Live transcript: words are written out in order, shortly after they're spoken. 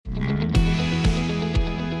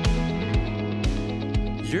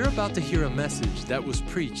You're about to hear a message that was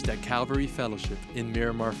preached at Calvary Fellowship in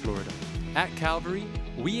Miramar, Florida. At Calvary,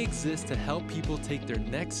 we exist to help people take their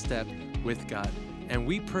next step with God, and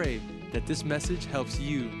we pray that this message helps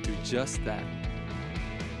you do just that.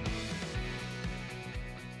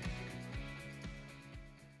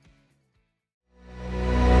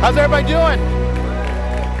 How's everybody doing?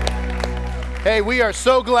 Hey, we are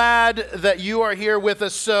so glad that you are here with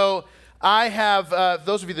us. So I have,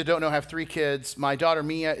 those of you that don't know, I have 3 kids. My daughter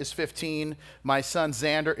Mia is 15. My son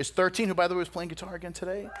Xander is 13, who by the way was playing guitar again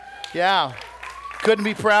today. Yeah, couldn't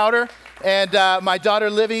be prouder. And my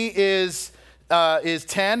daughter Livy is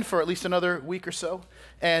 10 for at least another week or so.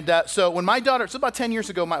 And so when my daughter, it's about 10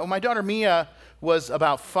 years ago, when my daughter Mia was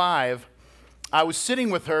about 5, I was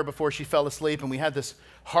sitting with her before she fell asleep, and we had this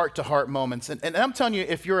heart-to-heart moments. And I'm telling you,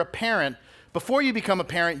 if you're a parent, before you become a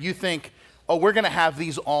parent, you think, oh, we're going to have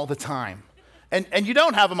these all the time. And you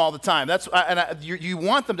don't have them all the time. You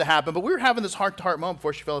want them to happen, but we were having this heart-to-heart moment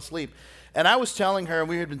before she fell asleep. And I was telling her, and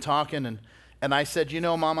we had been talking, and I said, you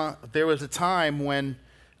know, Mama, there was a time when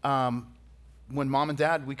Mom and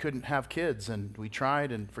Dad, we couldn't have kids, and we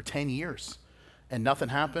tried and for 10 years, and nothing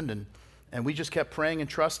happened, and we just kept praying and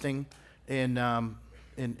trusting in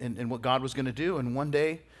what God was going to do. And one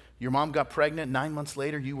day, your mom got pregnant. 9 months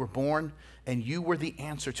later, you were born, and you were the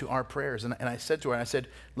answer to our prayers. And I said to her, I said,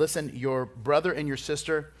 listen, your brother and your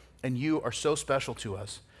sister and you are so special to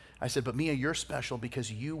us. I said, but Mia, you're special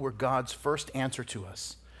because you were God's first answer to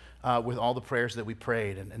us with all the prayers that we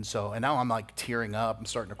prayed. And now I'm like tearing up. I'm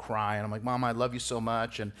starting to cry. And I'm like, Mama, I love you so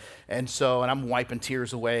much. And I'm wiping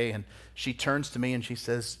tears away. And she turns to me and she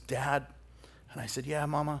says, Dad. And I said, yeah,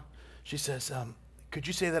 Mama. She says, could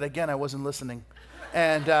you say that again? I wasn't listening.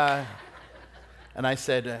 And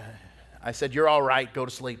I said, you're all right, go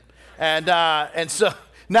to sleep. And so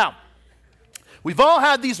now, we've all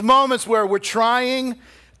had these moments where we're trying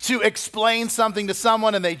to explain something to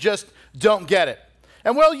someone and they just don't get it.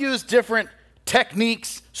 And we'll use different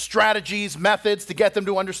techniques, strategies, methods to get them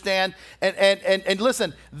to understand. And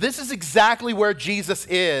listen, this is exactly where Jesus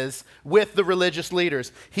is with the religious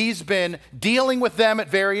leaders. He's been dealing with them at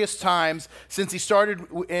various times since he started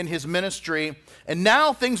in his ministry, and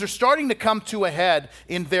now things are starting to come to a head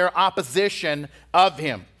in their opposition of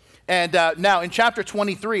him. And now in chapter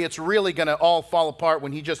 23, it's really going to all fall apart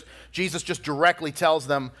when Jesus just directly tells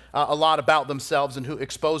them a lot about themselves and who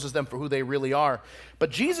exposes them for who they really are. But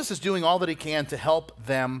Jesus is doing all that he can to help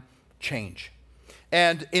them change.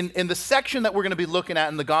 And in the section that we're going to be looking at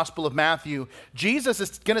in the Gospel of Matthew, Jesus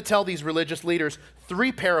is going to tell these religious leaders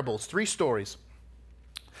 3 parables, 3 stories,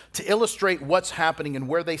 to illustrate what's happening and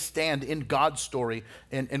where they stand in God's story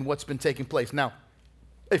and what's been taking place. Now,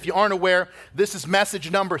 if you aren't aware, this is message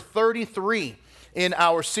number 33 in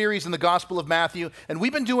our series in the Gospel of Matthew, and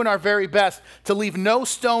we've been doing our very best to leave no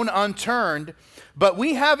stone unturned, but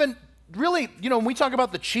we haven't really, when we talk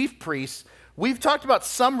about the chief priests, we've talked about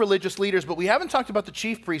some religious leaders, but we haven't talked about the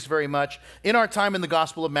chief priests very much in our time in the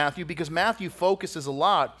Gospel of Matthew, because Matthew focuses a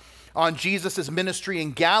lot on Jesus' ministry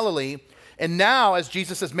in Galilee, and now as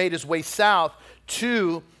Jesus has made his way south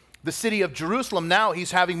to the city of Jerusalem, now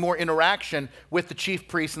he's having more interaction with the chief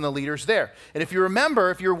priests and the leaders there. And if you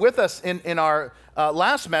remember, if you're with us in our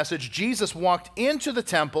last message, Jesus walked into the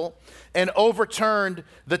temple and overturned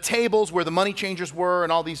the tables where the money changers were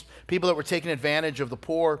and all these people that were taking advantage of the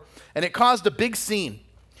poor. And it caused a big scene.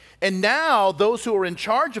 And now those who are in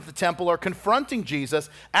charge of the temple are confronting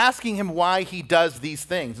Jesus, asking him why he does these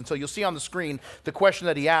things. And so you'll see on the screen the question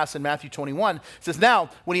that he asks in Matthew 21. It says,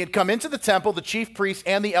 now, when he had come into the temple, the chief priests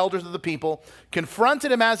and the elders of the people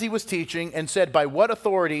confronted him as he was teaching and said, by what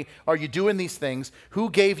authority are you doing these things?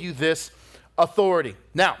 Who gave you this authority?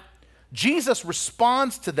 Now, Jesus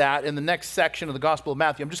responds to that in the next section of the Gospel of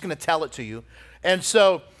Matthew. I'm just going to tell it to you. And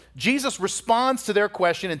so Jesus responds to their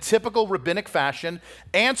question in typical rabbinic fashion,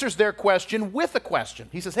 answers their question with a question.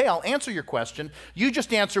 He says, hey, I'll answer your question. You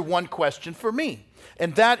just answer one question for me.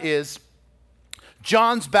 And that is,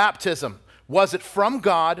 John's baptism, was it from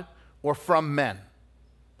God or from men?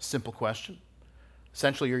 Simple question.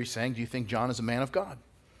 Essentially, you're saying, do you think John is a man of God?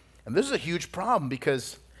 And this is a huge problem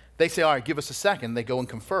because they say, all right, give us a second. They go and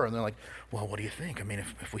confer. And they're like, well, what do you think? I mean,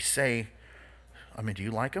 if we say, do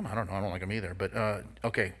you like him? I don't know. I don't like him either. But,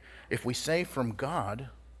 okay, if we say from God,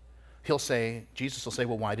 Jesus will say,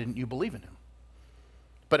 well, why didn't you believe in him?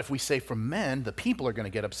 But if we say from men, the people are going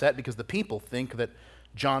to get upset because the people think that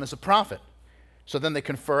John is a prophet. So then they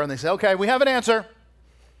confer and they say, okay, we have an answer.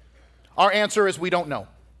 Our answer is we don't know.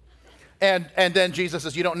 And then Jesus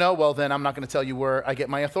says, you don't know? Well, then I'm not going to tell you where I get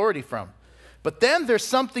my authority from. But then there's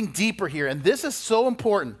something deeper here, and this is so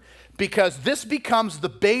important because this becomes the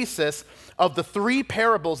basis of the three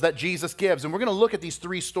parables that Jesus gives. And we're going to look at these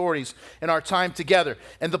three stories in our time together.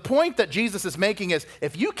 And the point that Jesus is making is,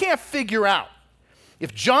 if you can't figure out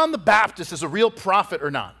if John the Baptist is a real prophet or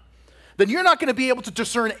not, then you're not going to be able to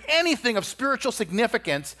discern anything of spiritual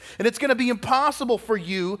significance, and it's going to be impossible for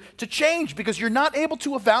you to change because you're not able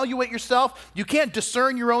to evaluate yourself. You can't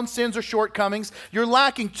discern your own sins or shortcomings. You're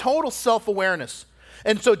lacking total self-awareness.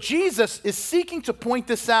 And so Jesus is seeking to point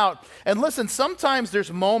this out. And listen, sometimes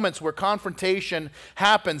there's moments where confrontation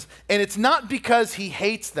happens, and it's not because he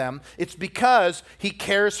hates them, it's because he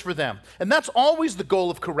cares for them. And that's always the goal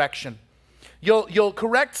of correction. You'll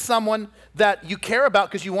correct someone that you care about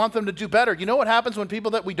because you want them to do better. You know what happens when people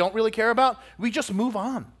that we don't really care about? We just move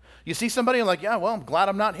on. You see somebody and like, yeah, well, I'm glad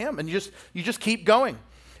I'm not him. And you just keep going.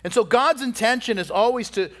 And so God's intention is always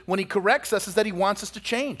to, when he corrects us, is that he wants us to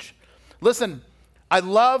change. Listen, I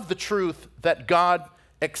love the truth that God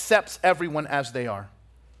accepts everyone as they are.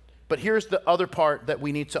 But here's the other part that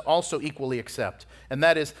we need to also equally accept, and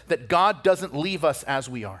that is that God doesn't leave us as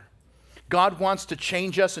we are. God wants to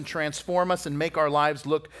change us and transform us and make our lives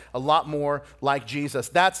look a lot more like Jesus.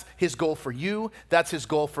 That's his goal for you, that's his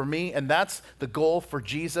goal for me, and that's the goal for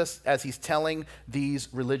Jesus as he's telling these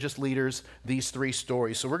religious leaders these three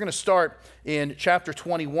stories. So we're going to start in chapter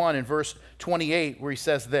 21 and verse 28 where he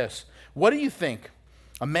says this, "What do you think?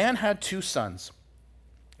 A man had 2 sons,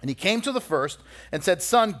 and he came to the first and said,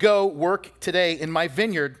 'Son, go work today in my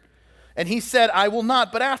vineyard.' And he said, 'I will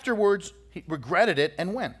not,' but afterwards he regretted it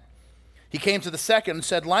and went. He came to the second and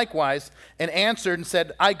said likewise, and answered and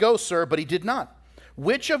said, 'I go, sir,' but he did not.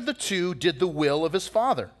 Which of the 2 did the will of his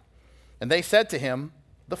father? And they said to him,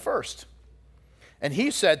 'The first.' And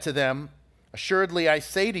he said to them, 'Assuredly I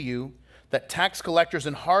say to you, that tax collectors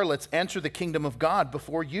and harlots enter the kingdom of God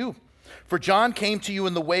before you. For John came to you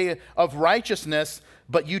in the way of righteousness,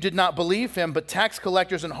 but you did not believe him, but tax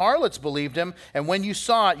collectors and harlots believed him, and when you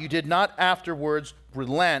saw it, you did not afterwards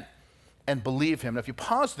relent and believe him.'" Now, if you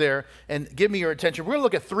pause there and give me your attention, we're going to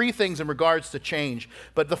look at 3 things in regards to change.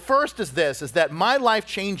 But the first is this, is that my life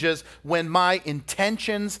changes when my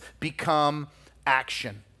intentions become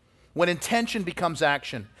action. When intention becomes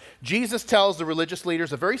action. Jesus tells the religious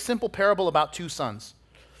leaders a very simple parable about 2 sons.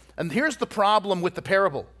 And here's the problem with the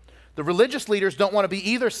parable. The religious leaders don't want to be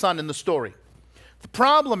either son in the story. The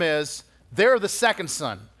problem is they're the second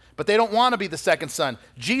son, but they don't want to be the second son.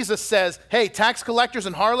 Jesus says, hey, tax collectors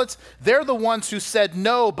and harlots, they're the ones who said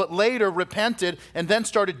no, but later repented and then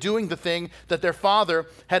started doing the thing that their father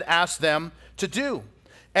had asked them to do.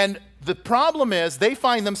 And the problem is they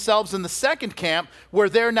find themselves in the second camp where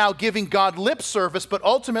they're now giving God lip service, but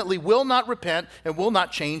ultimately will not repent and will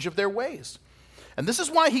not change of their ways. And this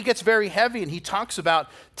is why he gets very heavy and he talks about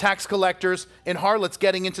tax collectors and harlots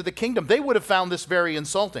getting into the kingdom. They would have found this very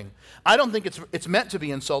insulting. I don't think it's meant to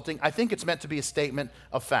be insulting. I think it's meant to be a statement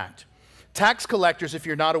of fact. Tax collectors, if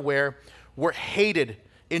you're not aware, were hated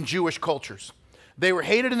in Jewish cultures. They were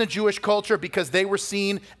hated in the Jewish culture because they were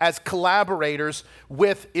seen as collaborators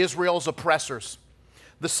with Israel's oppressors.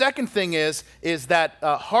 The second thing is that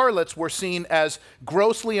harlots were seen as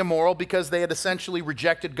grossly immoral because they had essentially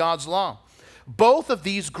rejected God's law. Both of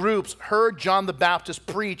these groups heard John the Baptist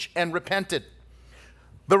preach and repented.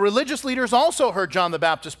 The religious leaders also heard John the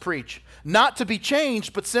Baptist preach, not to be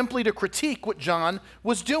changed, but simply to critique what John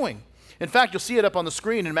was doing. In fact, you'll see it up on the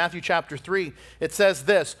screen in Matthew chapter 3. It says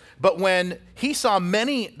this, "But when he saw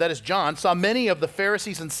many," that is John, "saw many of the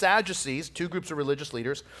Pharisees and Sadducees," 2 groups of religious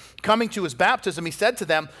leaders, "coming to his baptism, he said to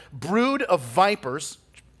them, 'Brood of vipers,'"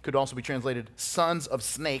 could also be translated sons of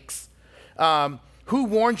snakes, "who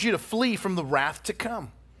warned you to flee from the wrath to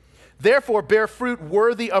come? Therefore bear fruit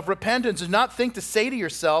worthy of repentance, and not think to say to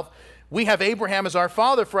yourself, 'We have Abraham as our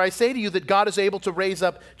father,' for I say to you that God is able to raise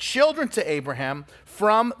up children to Abraham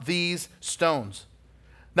from these stones."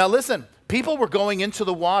 Now listen, people were going into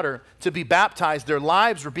the water to be baptized. Their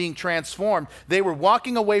lives were being transformed. They were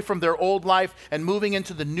walking away from their old life and moving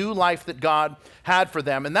into the new life that God had for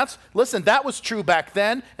them. And that was true back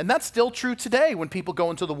then, and that's still true today when people go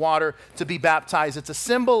into the water to be baptized. It's a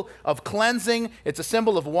symbol of cleansing. It's a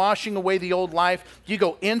symbol of washing away the old life. You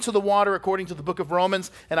go into the water according to the book of Romans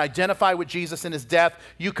and identify with Jesus in his death.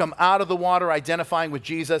 You come out of the water identifying with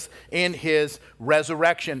Jesus in his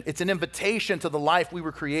resurrection. It's an invitation to the life we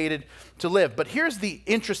were created to live. But here's the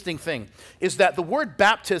interesting thing, is that the word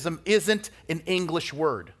baptism isn't an English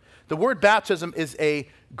word. The word baptism is a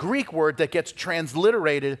Greek word that gets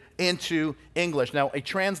transliterated into English. Now, a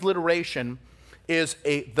transliteration is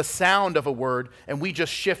the sound of a word, and we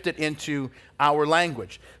just shift it into our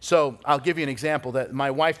language. So I'll give you an example. That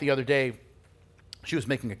my wife the other day, she was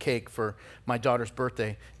making a cake for my daughter's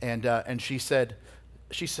birthday, and she said,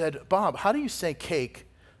 Bob, how do you say cake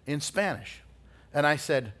in Spanish? And I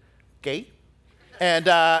said, cake?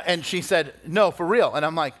 And she said, no, for real. And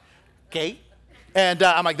I'm like, cake? And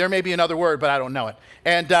I'm like, there may be another word, but I don't know it.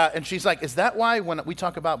 And she's like, is that why when we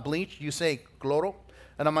talk about bleach, you say cloro?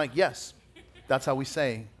 And I'm like, yes, that's how we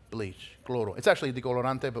say bleach, cloro. It's actually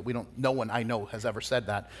decolorante, but no one I know has ever said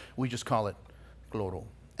that. We just call it cloro.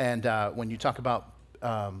 And when you talk about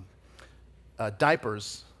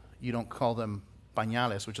diapers, you don't call them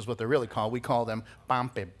pañales, which is what they're really called. We call them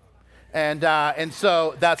pampe. And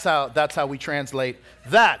so that's how we translate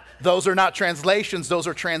that. Those are not translations; those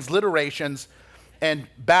are transliterations, and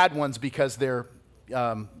bad ones because they're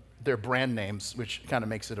brand names, which kind of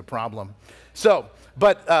makes it a problem. So,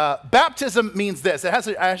 but baptism means this. It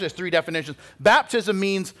actually has three definitions. Baptism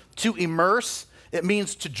means to immerse. It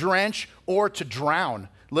means to drench or to drown.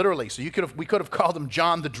 Literally. So we could have called him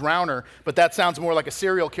John the Drowner, but that sounds more like a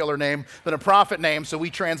serial killer name than a prophet name, so we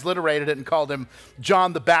transliterated it and called him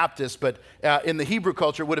John the Baptist. But in the Hebrew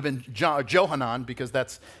culture, it would have been Johanan, because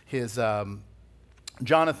that's his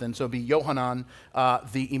Jonathan. So it'd be Yohanan,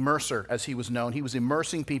 the immerser, as he was known. He was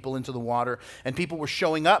immersing people into the water, and people were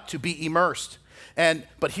showing up to be immersed.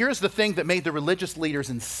 But here's the thing that made the religious leaders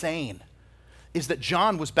insane, is that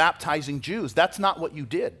John was baptizing Jews. That's not what you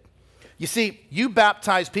did. You see, you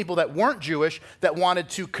baptized people that weren't Jewish, that wanted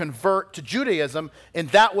to convert to Judaism, and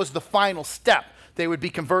that was the final step. They would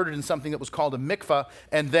be converted in something that was called a mikvah,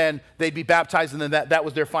 and then they'd be baptized, and then that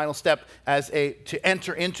was their final step to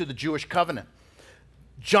enter into the Jewish covenant.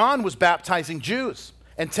 John was baptizing Jews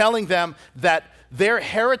and telling them that their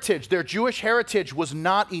heritage, their Jewish heritage, was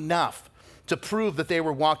not enough to prove that they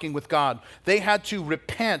were walking with God. They had to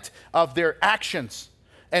repent of their actions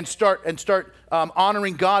and start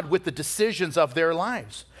honoring God with the decisions of their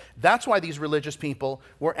lives. That's why these religious people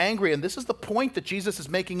were angry. And this is the point that Jesus is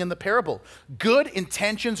making in the parable. Good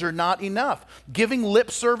intentions are not enough. Giving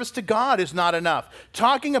lip service to God is not enough.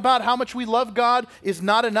 Talking about how much we love God is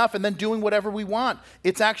not enough, and then doing whatever we want.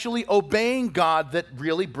 It's actually obeying God that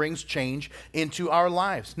really brings change into our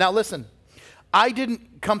lives. Now listen, I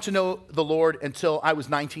didn't come to know the Lord until I was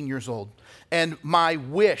 19 years old. And my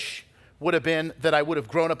wish would have been that I would have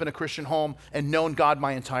grown up in a Christian home and known God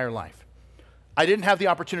my entire life. I didn't have the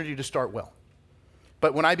opportunity to start well.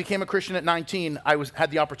 But when I became a Christian at 19, I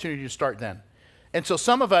had the opportunity to start then. And so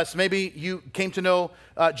some of us, maybe you came to know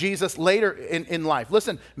Jesus later in life.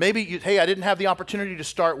 Listen, maybe I didn't have the opportunity to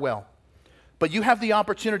start well. But you have the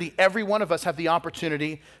opportunity, every one of us have the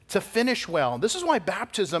opportunity to finish well. This is why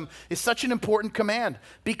baptism is such an important command,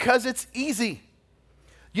 because it's easy.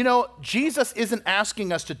 You know, Jesus isn't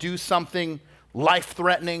asking us to do something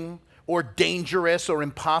life-threatening or dangerous or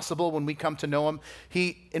impossible when we come to know him.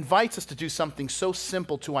 He invites us to do something so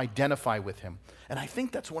simple to identify with him. And I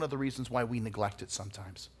think that's one of the reasons why we neglect it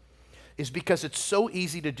sometimes, is because it's so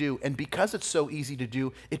easy to do. And because it's so easy to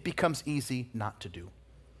do, it becomes easy not to do.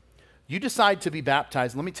 You decide to be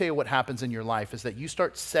baptized, let me tell you what happens in your life, is that you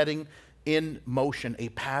start setting in motion a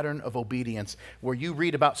pattern of obedience where you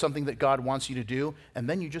read about something that God wants you to do, and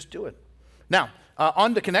then you just do it. Now,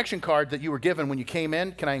 on the connection card that you were given when you came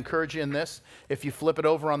in, can I encourage you in this? If you flip it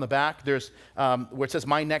over on the back, there's where it says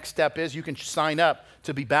my next step is, you can sign up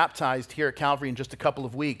to be baptized here at Calvary in just a couple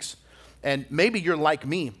of weeks. And maybe you're like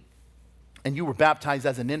me, and you were baptized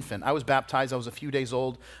as an infant. I was baptized, I was a few days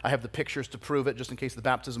old. I have the pictures to prove it, just in case the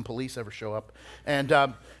baptism police ever show up.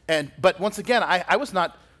 But once again, I was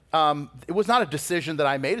not, it was not a decision that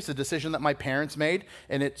I made. It's a decision that my parents made,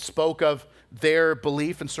 and it spoke of their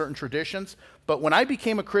belief in certain traditions. But when I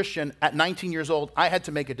became a Christian at 19 years old, I had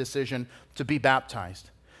to make a decision to be baptized.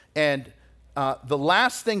 And the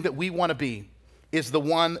last thing that we want to be is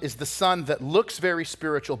the son that looks very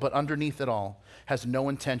spiritual, but underneath it all has no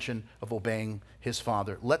intention of obeying his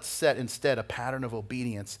father. Let's set instead a pattern of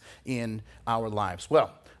obedience in our lives.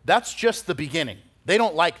 Well, that's just the beginning. They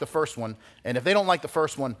don't like the first one, and if they don't like the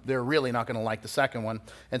first one, they're really not going to like the second one.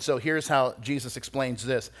 And so here's how Jesus explains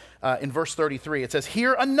this. In verse 33, it says,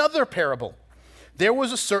 "Hear another parable. There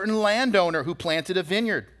was a certain landowner who planted a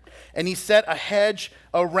vineyard, and he set a hedge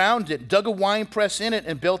around it, dug a winepress in it,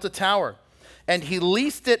 and built a tower. And he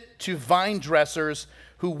leased it to vine dressers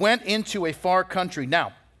who went into a far country.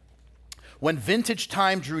 Now, when vintage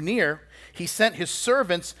time drew near, he sent his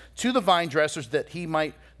servants to the vine dressers that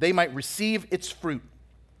they might receive its fruit.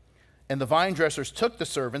 And the vine dressers took the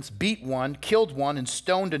servants, beat one, killed one, and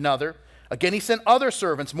stoned another. Again, he sent other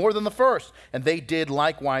servants, more than the first, and they did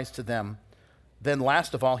likewise to them. Then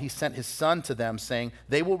last of all, he sent his son to them, saying,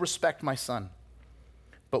 'They will respect my son.'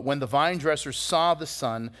 But when the vine dressers saw the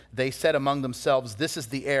son, they said among themselves, 'This is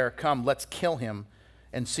the heir. Come, let's kill him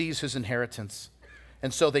and seize his inheritance.'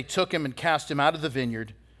 And so they took him and cast him out of the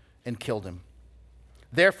vineyard and killed him.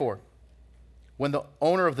 Therefore, when the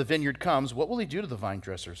owner of the vineyard comes, what will he do to the vine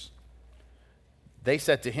dressers?" They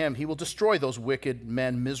said to him, "He will destroy those wicked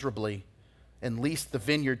men miserably and lease the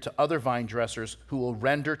vineyard to other vine dressers who will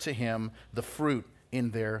render to him the fruit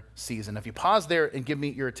in their season." If you pause there and give me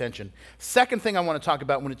your attention. Second thing I want to talk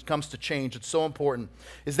about when it comes to change, it's so important,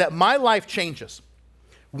 is that my life changes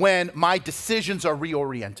when my decisions are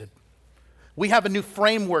reoriented. We have a new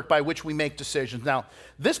framework by which we make decisions. Now,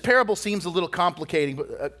 this parable seems a little complicating,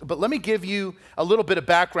 but let me give you a little bit of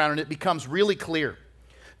background and it becomes really clear.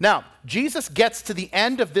 Now, Jesus gets to the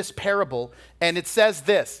end of this parable and it says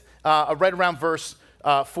this, right around verse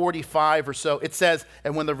 45 or so. It says,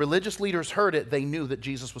 "And when the religious leaders heard it, they knew that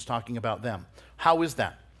Jesus was talking about them." How is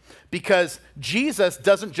that? Because Jesus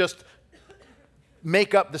doesn't just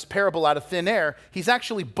make up this parable out of thin air. He's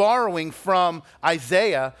actually borrowing from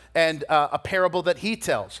Isaiah and a parable that he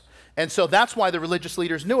tells. And so that's why the religious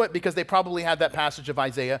leaders knew it, because they probably had that passage of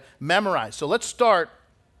Isaiah memorized. So let's start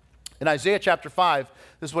in Isaiah chapter 5.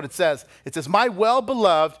 This is what it says. It says, "My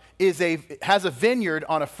well-beloved has a vineyard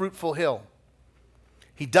on a fruitful hill.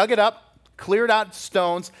 He dug it up, cleared out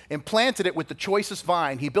stones, and planted it with the choicest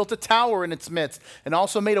vine. He built a tower in its midst and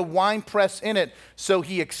also made a wine press in it. So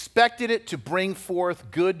he expected it to bring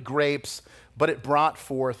forth good grapes, but it brought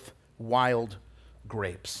forth wild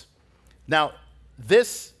grapes." Now,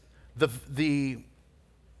 the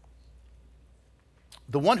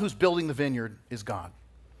one who's building the vineyard is God.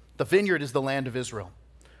 The vineyard is the land of Israel.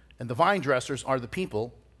 And the vine dressers are the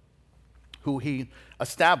people who he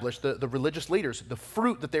established, the religious leaders. The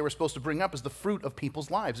fruit that they were supposed to bring up is the fruit of people's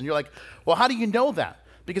lives. And you're like, well, how do you know that?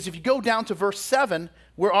 Because if you go down to verse 7,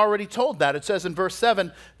 we're already told that. It says in verse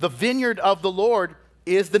 7, "The vineyard of the Lord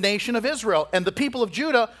is the nation of Israel, and the people of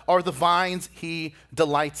Judah are the vines he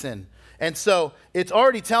delights in." And so it's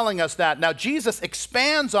already telling us that. Now, Jesus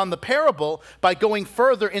expands on the parable by going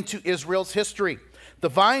further into Israel's history. The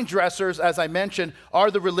vine dressers, as I mentioned, are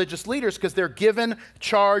the religious leaders because they're given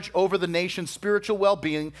charge over the nation's spiritual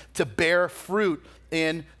well-being to bear fruit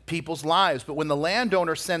in people's lives. But when the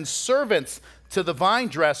landowner sends servants to the vine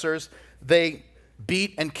dressers, they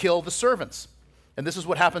beat and kill the servants. And this is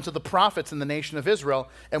what happened to the prophets in the nation of Israel.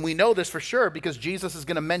 And we know this for sure because Jesus is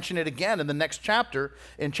going to mention it again in the next chapter,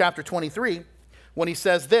 in chapter 23, when he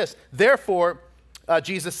says this. "Therefore,"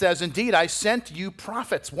 Jesus says, "Indeed, I sent you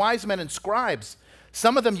prophets, wise men and scribes.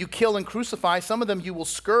 Some of them you kill and crucify. Some of them you will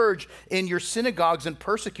scourge in your synagogues and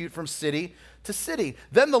persecute from city to city."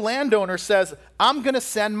 Then the landowner says, "I'm going to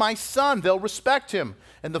send my son. They'll respect him."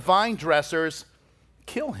 And the vine dressers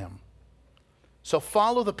kill him. So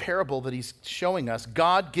follow the parable that he's showing us.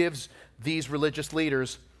 God gives these religious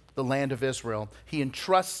leaders the land of Israel. He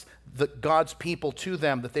entrusts God's people to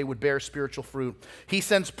them that they would bear spiritual fruit. He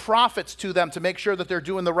sends prophets to them to make sure that they're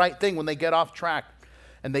doing the right thing when they get off track.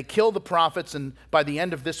 And they kill the prophets, and by the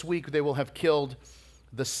end of this week, they will have killed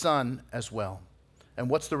the son as well.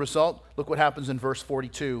 And what's the result? Look what happens in verse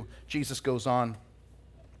 42. Jesus goes on.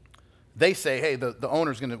 They say, hey, the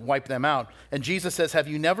owner's going to wipe them out. And Jesus says, "Have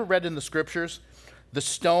you never read in the scriptures, the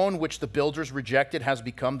stone which the builders rejected has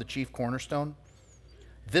become the chief cornerstone?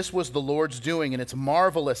 This was the Lord's doing, and it's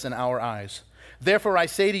marvelous in our eyes. Therefore, I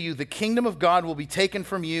say to you, the kingdom of God will be taken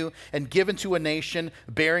from you and given to a nation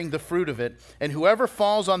bearing the fruit of it. And whoever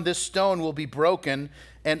falls on this stone will be broken,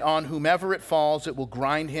 and on whomever it falls, it will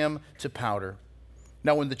grind him to powder."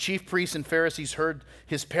 Now, when the chief priests and Pharisees heard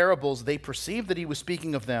his parables, they perceived that he was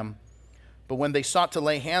speaking of them. But when they sought to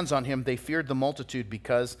lay hands on him, they feared the multitude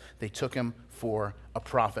because they took him for a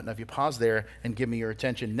prophet. Now, if you pause there and give me your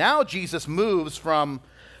attention. Now, Jesus moves from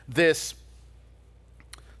this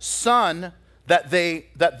son that the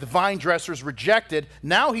vine dressers rejected.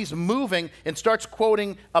 Now he's moving and starts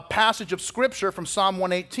quoting a passage of scripture from Psalm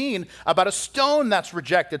 118 about a stone that's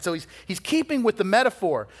rejected. So he's keeping with the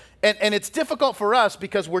metaphor. And it's difficult for us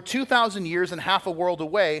because we're 2,000 years and half a world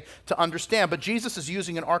away to understand. But Jesus is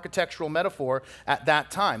using an architectural metaphor at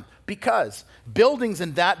that time because buildings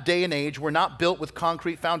in that day and age were not built with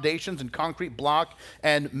concrete foundations and concrete block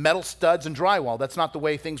and metal studs and drywall. That's not the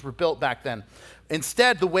way things were built back then.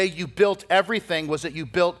 Instead, the way you built everything was that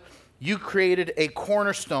you created a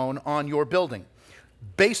cornerstone on your building.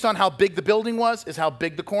 Based on how big the building was is how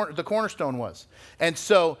big the cornerstone was. And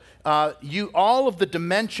so all of the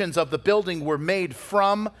dimensions of the building were made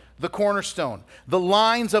from the cornerstone. The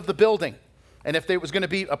lines of the building And if there was going to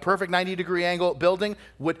be a perfect 90-degree angle building,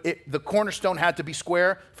 the cornerstone had to be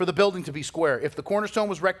square for the building to be square. If the cornerstone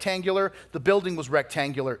was rectangular, the building was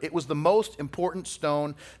rectangular. It was the most important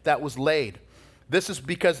stone that was laid. This is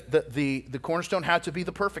because the cornerstone had to be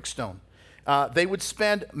the perfect stone.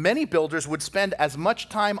 Many builders would spend as much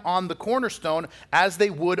time on the cornerstone as they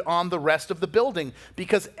would on the rest of the building,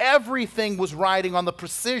 because everything was riding on the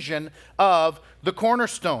precision of the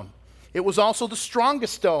cornerstone. It was also the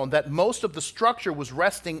strongest stone, that most of the structure was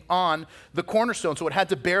resting on the cornerstone, so it had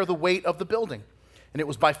to bear the weight of the building. And it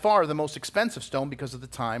was by far the most expensive stone because of the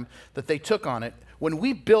time that they took on it. When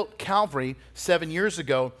we built Calvary 7 years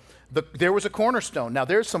ago, there was a cornerstone. Now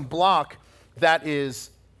there's some block that is,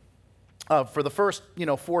 for the first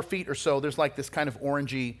 4 feet or so, there's like this kind of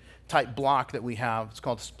orangey type block that we have. It's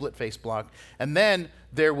called a split face block. And then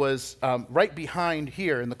there was, right behind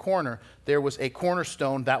here in the corner, there was a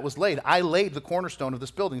cornerstone that was laid. I laid the cornerstone of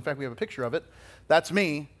this building. In fact, we have a picture of it. That's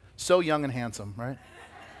me, so young and handsome, right?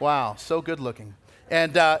 Wow, so good looking.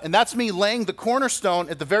 And that's me laying the cornerstone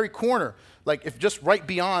at the very corner. Like, if just right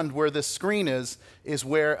beyond where this screen is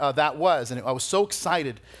where that was. And I was so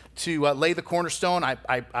excited to lay the cornerstone. I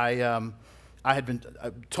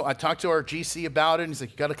talked to our GC about it, and he's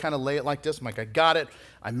like, you got to kind of lay it like this. I'm like, I got it.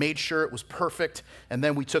 I made sure it was perfect. And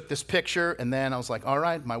then we took this picture, and then I was like, all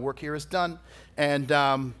right, my work here is done. And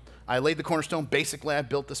I laid the cornerstone. Basically, I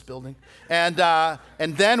built this building. And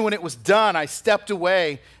then when it was done, I stepped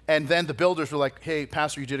away, and then the builders were like, hey,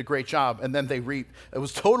 Pastor, you did a great job. And then it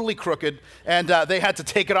was totally crooked, and they had to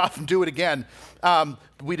take it off and do it again.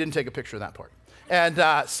 We didn't take a picture of that part.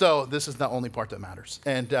 And so this is the only part that matters.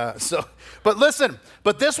 And but listen,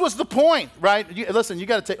 but this was the point, right? You got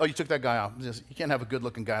to you took that guy out. You can't have a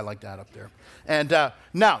good-looking guy like that up there. And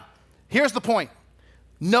now, here's the point.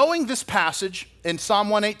 Knowing this passage in Psalm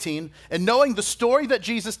 118 and knowing the story that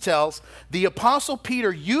Jesus tells, the Apostle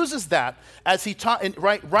Peter uses that as he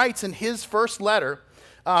writes in his first letter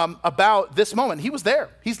about this moment. He was there.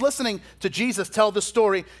 He's listening to Jesus tell this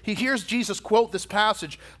story. He hears Jesus quote this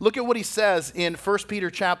passage. Look at what he says in 1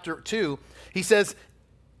 Peter chapter 2. He says,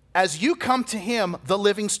 as you come to him, the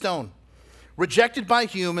living stone, rejected by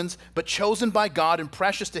humans, but chosen by God and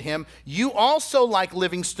precious to him, you also, like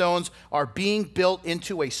living stones, are being built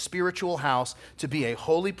into a spiritual house to be a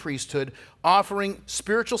holy priesthood, offering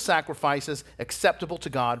spiritual sacrifices acceptable to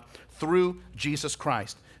God through Jesus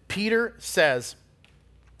Christ. Peter says,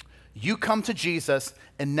 you come to Jesus,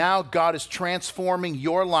 and now God is transforming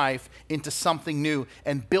your life into something new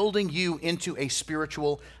and building you into a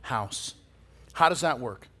spiritual house. How does that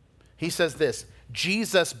work? He says this,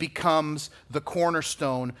 Jesus becomes the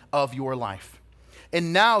cornerstone of your life.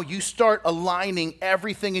 And now you start aligning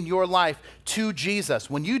everything in your life to Jesus.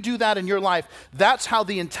 When you do that in your life, that's how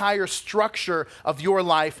the entire structure of your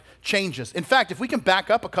life changes. In fact, if we can back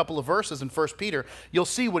up a couple of verses in 1 Peter, you'll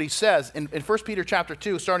see what he says. In 1 Peter chapter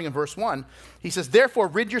 2, starting in verse 1, he says, therefore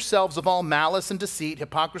rid yourselves of all malice and deceit,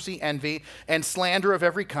 hypocrisy, envy, and slander of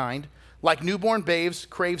every kind. Like newborn babes,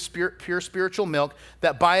 crave pure spiritual milk,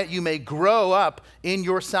 that by it you may grow up in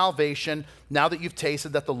your salvation, now that you've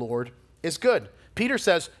tasted that the Lord is good. Peter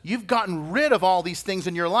says, you've gotten rid of all these things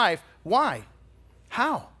in your life. Why?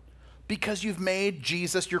 How? Because you've made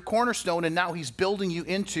Jesus your cornerstone, and now he's building you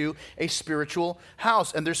into a spiritual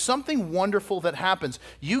house. And there's something wonderful that happens.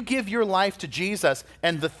 You give your life to Jesus,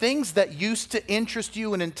 and the things that used to interest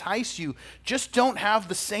you and entice you just don't have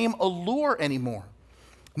the same allure anymore.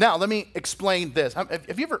 Now, let me explain this.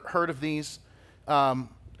 Have you ever heard of these?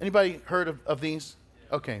 Anybody heard of these?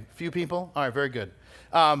 Okay, a few people? All right, very good.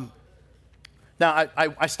 Now,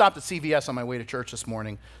 I stopped at CVS on my way to church this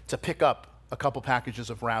morning to pick up a couple packages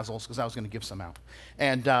of Razzles because I was going to give some out.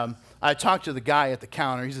 And I talked to the guy at the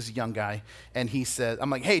counter. He's this young guy. And he said, I'm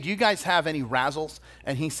like, hey, do you guys have any Razzles?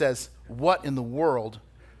 And he says, what in the world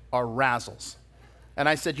are Razzles? And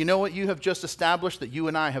I said, you know what? You have just established that you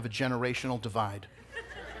and I have a generational divide.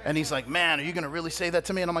 And he's like, man, are you going to really say that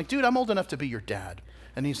to me? And I'm like, dude, I'm old enough to be your dad.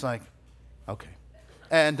 And he's like, okay.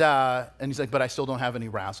 And he's like, but I still don't have any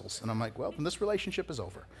Razzles. And I'm like, well, then this relationship is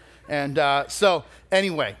over. And so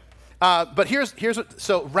anyway, but here's what,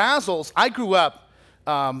 so Razzles, I grew up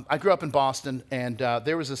in Boston, and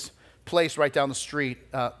there was this place right down the street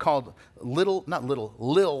called Lil,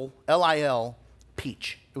 L-I-L,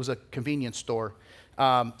 Peach. It was a convenience store.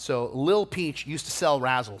 So Lil Peach used to sell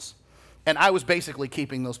Razzles. And I was basically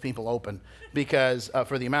keeping those people open because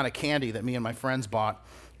for the amount of candy that me and my friends bought.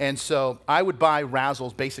 And so I would buy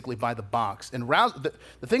Razzles basically by the box. And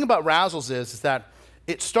the thing about Razzles is that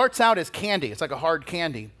it starts out as candy. It's like a hard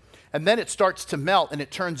candy. And then it starts to melt and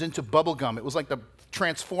it turns into bubble gum. It was like the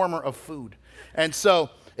transformer of food. And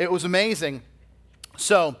so it was amazing.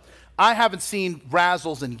 So I haven't seen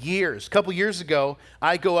Razzles in years. A couple years ago,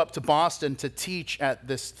 I go up to Boston to teach at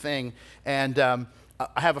this thing, and I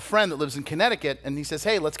have a friend that lives in Connecticut, and he says,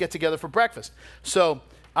 hey, let's get together for breakfast. So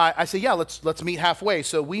I say, yeah, let's meet halfway.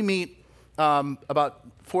 So we meet about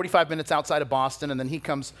 45 minutes outside of Boston, and then he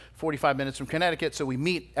comes 45 minutes from Connecticut, so we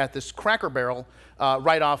meet at this Cracker Barrel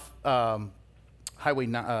right off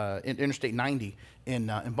Interstate 90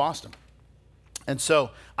 in Boston. And so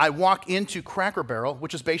I walk into Cracker Barrel,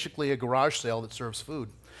 which is basically a garage sale that serves food.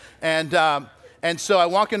 And so I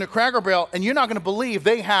walk into Cracker Barrel, and you're not going to believe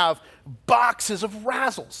they have boxes of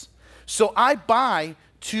Razzles. So I buy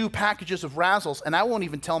 2 packages of Razzles, and I won't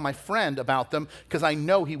even tell my friend about them because I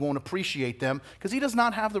know he won't appreciate them because he does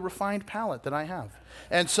not have the refined palate that I have.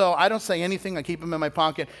 And so I don't say anything. I keep them in my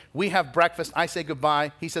pocket. We have breakfast. I say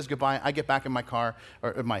goodbye. He says goodbye. I get back in my car,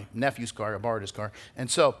 or my nephew's car. I borrowed his car. And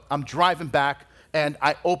so I'm driving back, and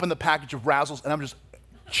I open the package of Razzles, and I'm just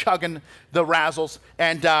chugging the Razzles.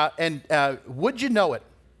 And would you know it,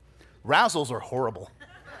 Razzles are horrible.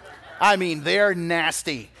 I mean, they're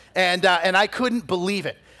nasty. And I couldn't believe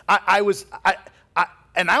it.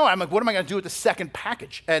 And now I'm like, what am I going to do with the second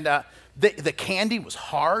package? And the candy was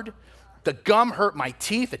hard. The gum hurt my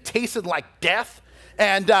teeth. It tasted like death.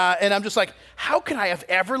 And I'm just like, how could I have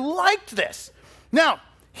ever liked this? Now,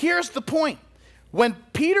 here's the point. When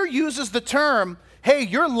Peter uses the term, hey,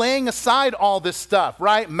 you're laying aside all this stuff,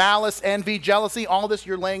 right? Malice, envy, jealousy, all this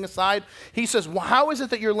you're laying aside. He says, well, how is it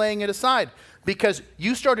that you're laying it aside? Because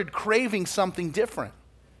you started craving something different.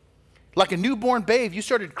 Like a newborn babe, you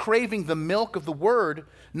started craving the milk of the word,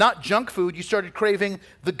 not junk food. You started craving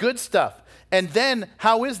the good stuff. And then,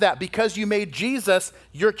 how is that? Because you made Jesus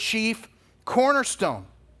your chief cornerstone.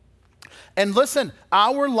 And listen,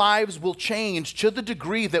 our lives will change to the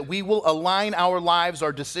degree that we will align our lives,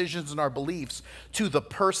 our decisions, and our beliefs to the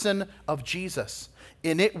person of Jesus.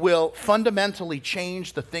 And it will fundamentally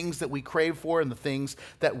change the things that we crave for and the things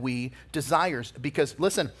that we desire. Because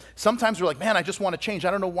listen, sometimes we're like, man, I just want to change. I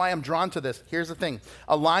don't know why I'm drawn to this. Here's the thing.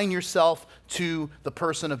 Align yourself to the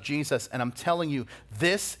person of Jesus. And I'm telling you,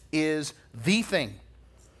 this is the thing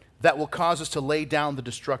that will cause us to lay down the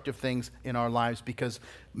destructive things in our lives, because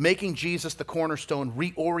making Jesus the cornerstone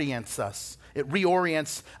reorients us. It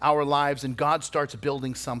reorients our lives, and God starts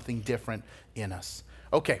building something different in us.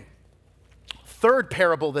 Okay. Third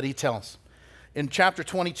parable that he tells. In chapter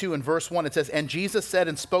 22 and verse 1, it says, and Jesus said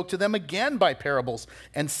and spoke to them again by parables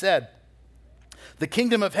and said, the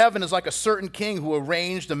kingdom of heaven is like a certain king who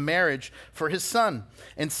arranged a marriage for his son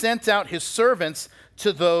and sent out his servants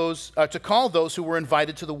to call those who were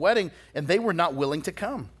invited to the wedding, and they were not willing to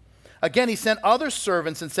come. Again, he sent other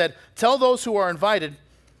servants and said, tell those who are invited,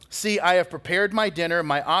 see, I have prepared my dinner.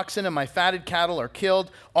 My oxen and my fatted cattle are killed.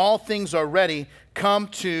 All things are ready. Come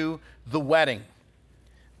to the wedding.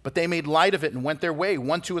 But they made light of it and went their way,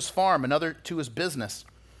 one to his farm, another to his business.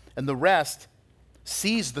 And the rest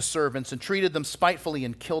seized the servants and treated them spitefully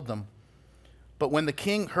and killed them. But when the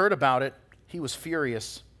king heard about it, he was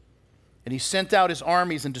furious. And he sent out his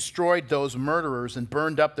armies and destroyed those murderers and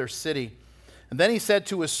burned up their city. And then he said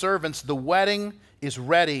to his servants, the wedding is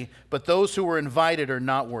ready, but those who were invited are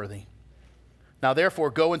not worthy. Now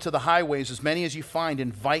therefore go into the highways, as many as you find,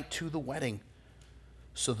 invite to the wedding.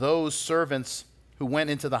 So those servants who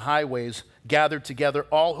went into the highways gathered together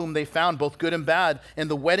all whom they found, both good and bad,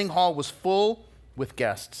 and the wedding hall was full with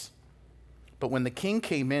guests. But when the king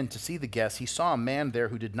came in to see the guests, he saw a man there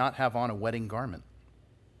who did not have on a wedding garment.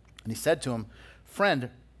 And he said to him,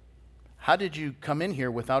 friend, how did you come in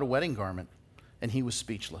here without a wedding garment? And he was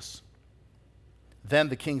speechless. Then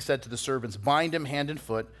the king said to the servants, bind him hand and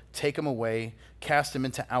foot, take him away, cast him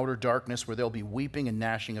into outer darkness where there'll be weeping and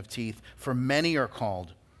gnashing of teeth, for many are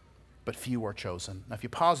called, but few are chosen. Now, if you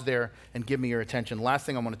pause there and give me your attention, last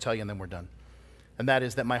thing I want to tell you, and then we're done. And that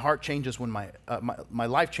is that my heart changes when my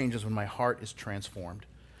life changes when my heart is transformed.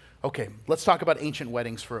 Okay, let's talk about ancient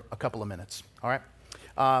weddings for a couple of minutes, all right?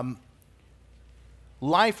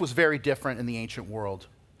 Life was very different in the ancient world,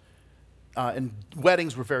 and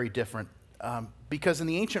weddings were very different, because in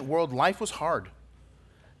the ancient world, life was hard.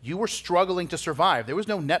 You were struggling to survive. There was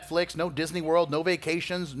no Netflix, no Disney World, no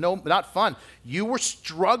vacations, not fun. You were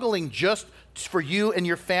struggling just for you and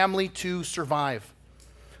your family to survive.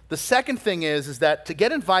 The second thing is that to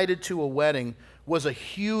get invited to a wedding was a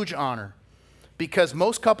huge honor, because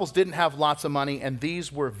most couples didn't have lots of money, and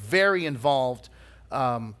these were very involved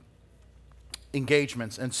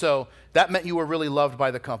engagements. And so that meant you were really loved by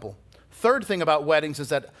the couple. Third thing about weddings is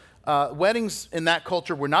that weddings in that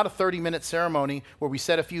culture were not a 30-minute ceremony where we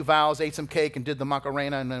said a few vows, ate some cake, and did the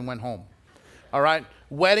Macarena, and then went home. all right?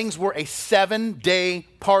 Weddings were a 7-day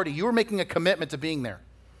party. You were making a commitment to being there.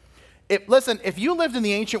 Listen, if you lived in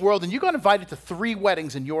the ancient world and you got invited to 3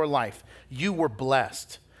 weddings in your life, you were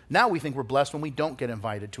blessed. Now we think we're blessed when we don't get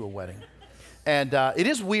invited to a wedding. And it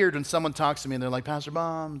is weird when someone talks to me and they're like, Pastor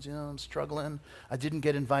Bombs, I'm struggling. I didn't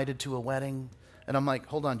get invited to a wedding. And I'm like,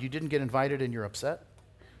 hold on, you didn't get invited and you're upset?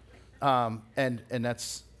 And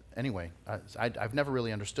that's, anyway, I've never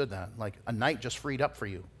really understood that. Like, a night just freed up for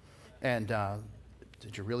you. And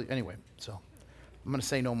did you really? Anyway, so I'm going to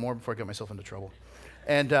say no more before I get myself into trouble.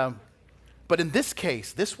 And but in this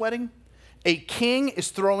case, this wedding, a king is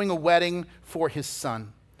throwing a wedding for his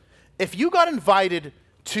son. If you got invited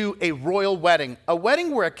to a royal wedding, a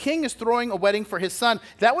wedding where a king is throwing a wedding for his son,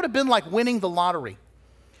 that would have been like winning the lottery.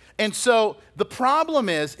 And so the problem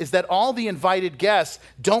is that all the invited guests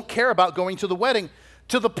don't care about going to the wedding,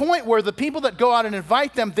 to the point where the people that go out and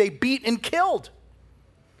invite them, they beat and killed.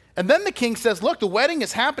 And then the king says, look, the wedding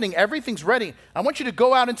is happening. Everything's ready. I want you to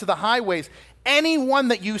go out into the highways. Anyone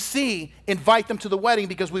that you see, invite them to the wedding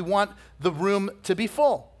because we want the room to be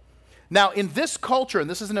full. Now, in this culture, and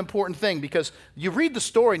this is an important thing because you read the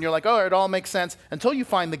story and you're like, oh, it all makes sense until you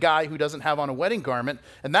find the guy who doesn't have on a wedding garment,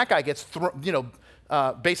 and that guy gets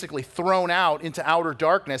basically thrown out into outer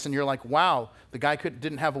darkness, and you're like, wow, the guy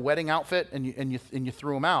didn't have a wedding outfit, and you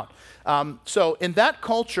threw him out. So in that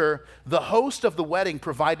culture, the host of the wedding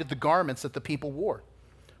provided the garments that the people wore,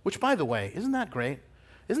 which, by the way, isn't that great?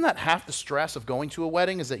 Isn't that half the stress of going to a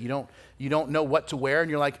wedding, is that you don't know what to wear, and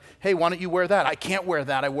you're like, hey, why don't you wear that? I can't wear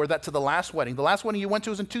that. I wore that to the last wedding. The last wedding you went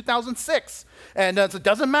to was in 2006, and it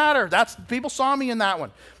doesn't matter. People saw me in that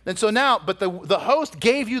one. And so now, but the host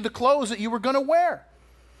gave you the clothes that you were going to wear.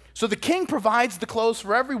 So the king provides the clothes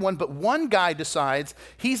for everyone, but one guy decides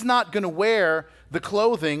he's not going to wear the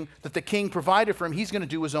clothing that the king provided for him. He's going to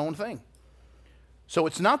do his own thing. So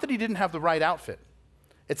it's not that he didn't have the right outfit.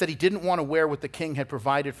 It's that he didn't want to wear what the king had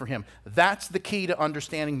provided for him. That's the key to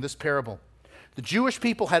understanding this parable. The Jewish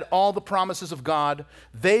people had all the promises of God.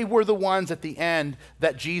 They were the ones at the end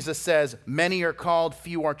that Jesus says, many are called,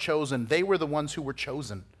 few are chosen. They were the ones who were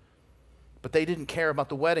chosen. But they didn't care about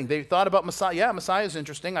the wedding. They thought about Messiah. Yeah, Messiah is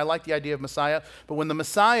interesting. I like the idea of Messiah. But when the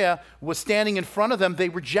Messiah was standing in front of them, they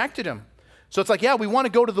rejected him. So it's like, yeah, we want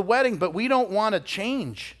to go to the wedding, but we don't want to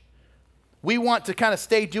change. We want to kind of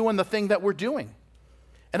stay doing the thing that we're doing.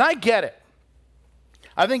 And I get it.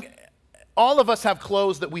 I think all of us have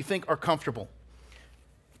clothes that we think are comfortable.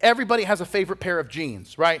 Everybody has a favorite pair of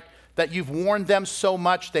jeans, right? That you've worn them so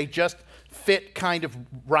much they just fit kind of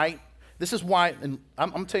right. This is why, and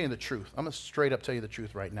I'm telling you the truth. I'm going to straight up tell you the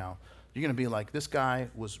truth right now. You're going to be like, this guy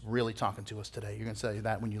was really talking to us today. You're going to say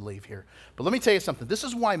that when you leave here. But let me tell you something. This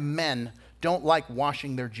is why men don't like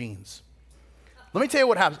washing their jeans. Let me tell you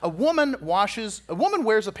what happens. A woman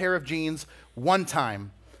wears a pair of jeans one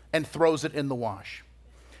time and throws it in the wash.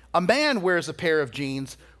 A man wears a pair of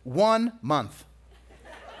jeans 1 month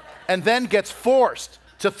and then gets forced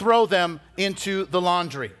to throw them into the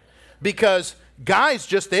laundry because guys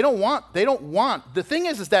they don't want. The thing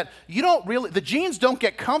is that the jeans don't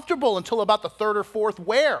get comfortable until about the 3rd or 4th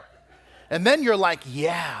wear. And then you're like,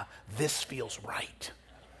 yeah, this feels right.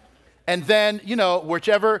 And then,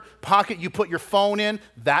 whichever pocket you put your phone in,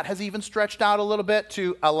 that has even stretched out a little bit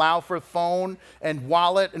to allow for phone and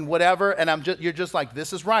wallet and whatever. And you're just like,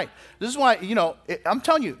 this is right. This is why, I'm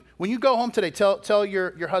telling you, when you go home today, tell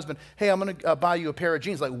your husband, hey, I'm going to buy you a pair of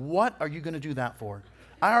jeans. Like, what are you going to do that for?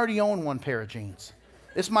 I already own one pair of jeans.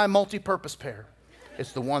 It's my multi-purpose pair.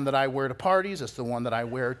 It's the one that I wear to parties. It's the one that I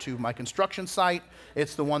wear to my construction site.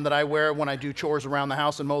 It's the one that I wear when I do chores around the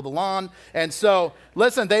house and mow the lawn. And so,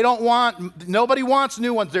 listen, nobody wants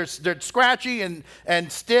new ones. They're scratchy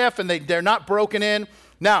and stiff, and they're not broken in.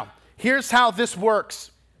 Now, here's how this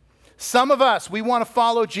works. Some of us, we want to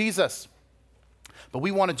follow Jesus, but we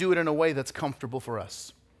want to do it in a way that's comfortable for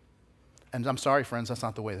us. And I'm sorry, friends, that's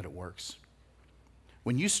not the way that it works.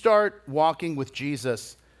 When you start walking with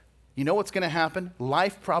Jesus, you know what's going to happen?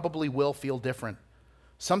 Life probably will feel different.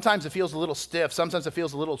 Sometimes it feels a little stiff. Sometimes it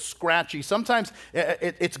feels a little scratchy. Sometimes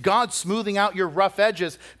it's God smoothing out your rough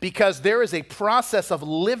edges because there is a process of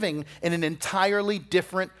living in an entirely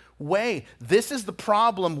different way. This is the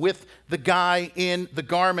problem with the guy in the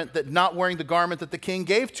garment, that not wearing the garment that the king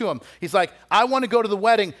gave to him. He's like, I want to go to the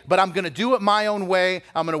wedding, but I'm going to do it my own way.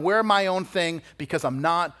 I'm going to wear my own thing because I'm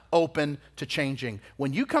not open to changing.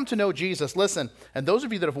 When you come to know Jesus, listen, and those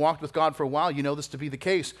of you that have walked with God for a while, you know this to be the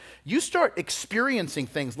case. You start experiencing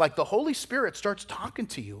things like the Holy Spirit starts talking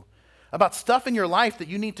to you about stuff in your life that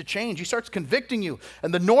you need to change. He starts convicting you.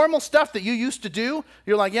 And the normal stuff that you used to do,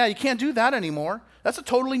 you're like, yeah, you can't do that anymore. That's a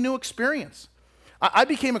totally new experience. I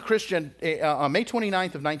became a Christian on May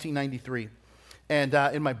 29th of 1993. And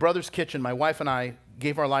in my brother's kitchen, my wife and I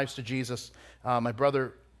gave our lives to Jesus. My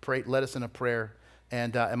brother led us in a prayer.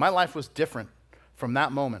 And my life was different from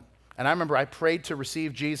that moment. And I remember I prayed to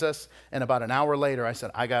receive Jesus, and about an hour later, I said,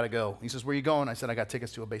 I got to go. He says, where are you going? I said, I got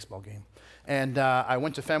tickets to a baseball game. And I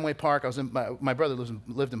went to Fenway Park. My brother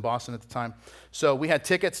lived in Boston at the time. So we had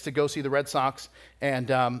tickets to go see the Red Sox. And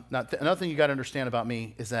another thing you got to understand about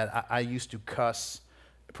me is that I used to cuss.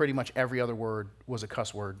 Pretty much every other word was a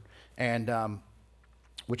cuss word. And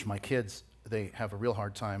which my kids, they have a real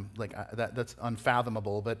hard time. Like that's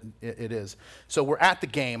unfathomable, but it is. So we're at the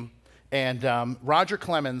game. And Roger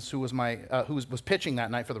Clemens, who was was pitching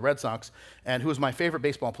that night for the Red Sox, and who was my favorite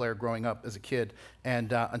baseball player growing up as a kid,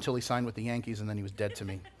 and until he signed with the Yankees, and then he was dead to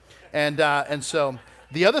me. And so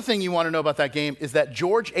the other thing you want to know about that game is that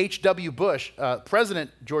George H.W. Bush,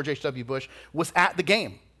 President George H.W. Bush, was at the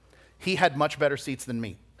game. He had much better seats than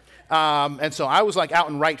me. And so I was like out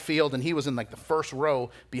in right field, and he was in like the first row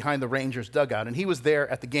behind the Rangers dugout. And he was there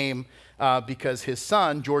at the game because his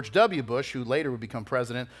son, George W. Bush, who later would become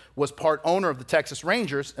president, was part owner of the Texas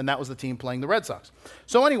Rangers, and that was the team playing the Red Sox.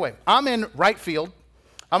 So anyway, I'm in right field.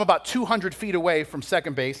 I'm about 200 feet away from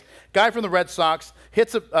second base. Guy from the Red Sox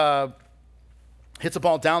hits a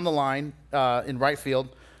ball down the line in right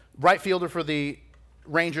field. Right fielder for the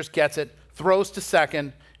Rangers gets it, throws to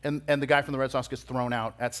second, and the guy from the Red Sox gets thrown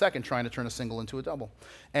out at second, trying to turn a single into a double.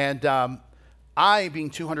 And I,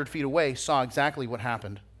 being 200 feet away, saw exactly what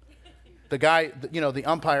happened. The guy, the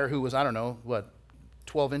umpire who was,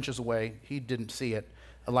 12 inches away, he didn't see it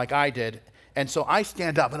like I did. And so I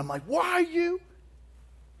stand up, and I'm like, why you?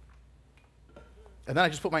 And then I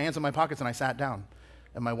just put my hands in my pockets, and I sat down.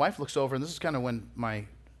 And my wife looks over, and this is kind of when my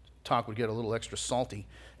talk would get a little extra salty.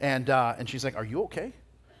 And she's like, are you okay?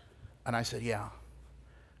 And I said, yeah.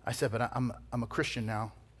 I said, but I'm a Christian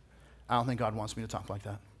now. I don't think God wants me to talk like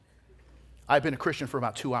that. I've been a Christian for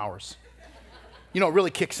about 2 hours. It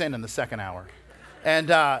really kicks in the second hour. And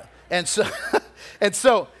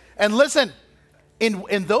listen,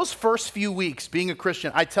 in those first few weeks being a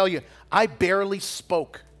Christian, I tell you, I barely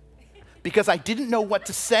spoke because I didn't know what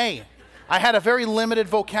to say. I had a very limited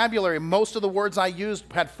vocabulary. Most of the words I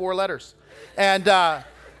used had 4 letters. And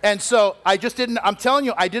so I just didn't, I'm telling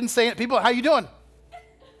you, I didn't say it. People, how you doing?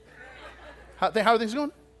 How are things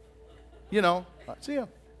going? See ya.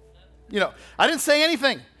 I didn't say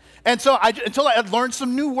anything. And so until I had learned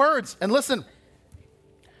some new words. And listen,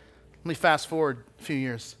 let me fast forward a few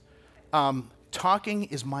years. Talking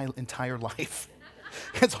is my entire life.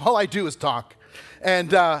 It's all I do is talk.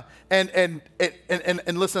 And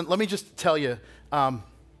listen, let me just tell you,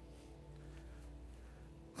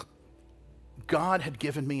 God had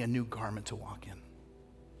given me a new garment to walk in.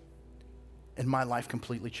 And my life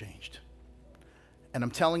completely changed. And I'm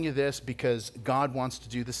telling you this because God wants to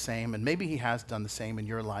do the same, and maybe he has done the same in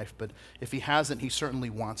your life, but if he hasn't, he certainly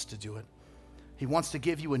wants to do it. He wants to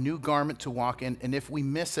give you a new garment to walk in, and if we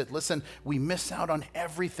miss it, listen, we miss out on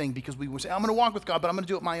everything because we say, I'm going to walk with God, but I'm going to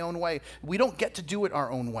do it my own way. We don't get to do it our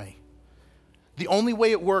own way. The only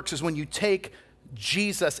way it works is when you take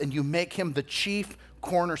Jesus and you make him the chief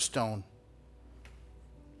cornerstone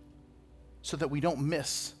so that we don't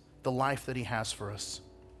miss the life that he has for us.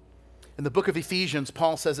 In the book of Ephesians,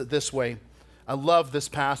 Paul says it this way. I love this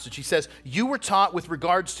passage. He says, you were taught with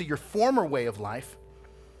regards to your former way of life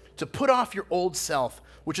to put off your old self,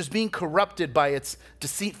 which is being corrupted by its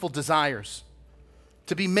deceitful desires,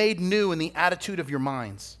 to be made new in the attitude of your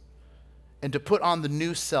minds, and to put on the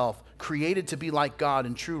new self, created to be like God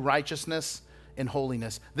in true righteousness and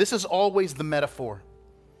holiness. This is always the metaphor.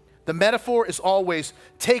 The metaphor is always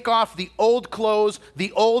take off the old clothes,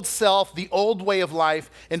 the old self, the old way of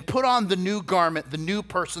life, and put on the new garment, the new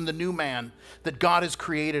person, the new man that God has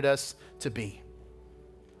created us to be.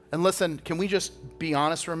 And listen, can we just be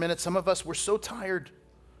honest for a minute? Some of us, we're so tired.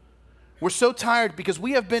 We're so tired because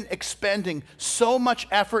we have been expending so much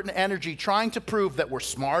effort and energy trying to prove that we're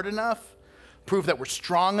smart enough, prove that we're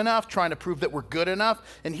strong enough, trying to prove that we're good enough.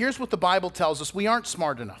 And here's what the Bible tells us. We aren't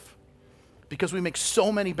smart enough because we make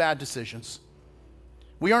so many bad decisions.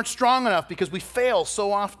 We aren't strong enough because we fail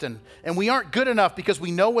so often. And we aren't good enough because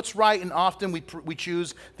we know what's right and often we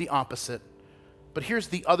choose the opposite. But here's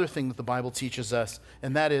the other thing that the Bible teaches us,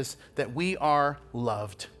 and that is that we are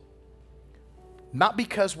loved. Not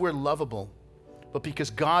because we're lovable, but because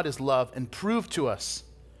God is love and proved to us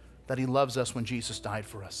that he loves us when Jesus died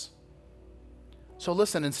for us. So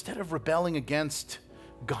listen, instead of rebelling against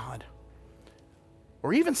God,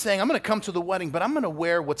 or even saying, I'm going to come to the wedding, but I'm going to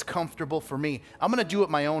wear what's comfortable for me. I'm going to do it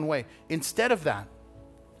my own way. Instead of that,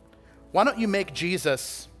 why don't you make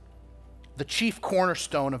Jesus the chief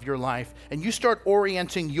cornerstone of your life, and you start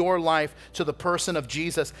orienting your life to the person of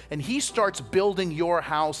Jesus, and he starts building your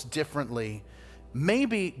house differently,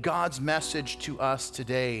 maybe God's message to us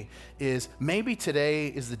today is, maybe today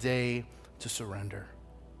is the day to surrender.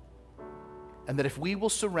 And that if we will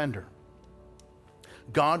surrender,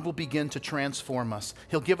 God will begin to transform us.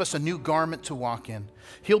 He'll give us a new garment to walk in.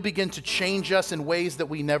 He'll begin to change us in ways that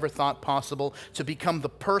we never thought possible, to become the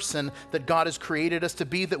person that God has created us to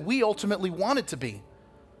be, that we ultimately wanted to be.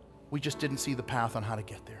 We just didn't see the path on how to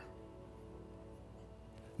get there.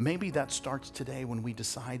 Maybe that starts today when we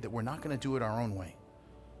decide that we're not going to do it our own way.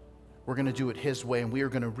 We're going to do it his way, and we are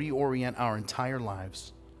going to reorient our entire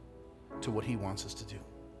lives to what he wants us to do.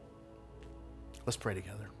 Let's pray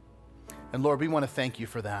together. And Lord, we want to thank you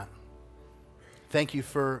for that. Thank you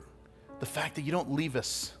for the fact that you don't leave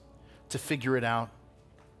us to figure it out.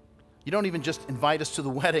 You don't even just invite us to the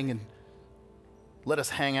wedding and let us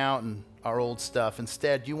hang out in our old stuff.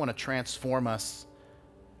 Instead, you want to transform us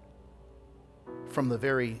from the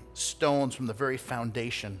very stones, from the very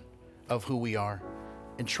foundation of who we are,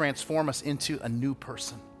 and transform us into a new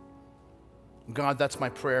person. God, that's my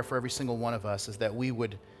prayer for every single one of us, is that we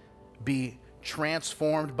would be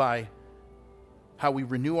transformed by how we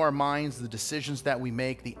renew our minds, the decisions that we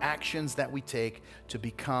make, the actions that we take to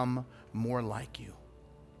become more like you.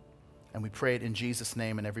 And we pray it in Jesus'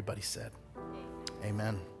 name, and everybody said,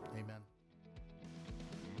 amen. Amen.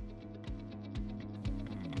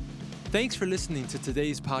 Thanks for listening to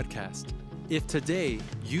today's podcast. If today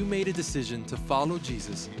you made a decision to follow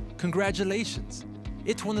Jesus, congratulations.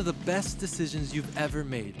 It's one of the best decisions you've ever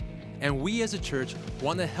made. And we as a church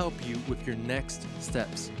want to help you with your next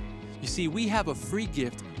steps. You see, we have a free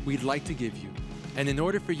gift we'd like to give you. And in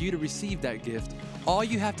order for you to receive that gift, all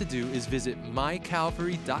you have to do is visit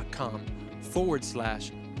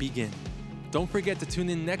mycalvary.com/begin. Don't forget to tune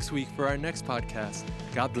in next week for our next podcast.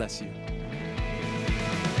 God bless you.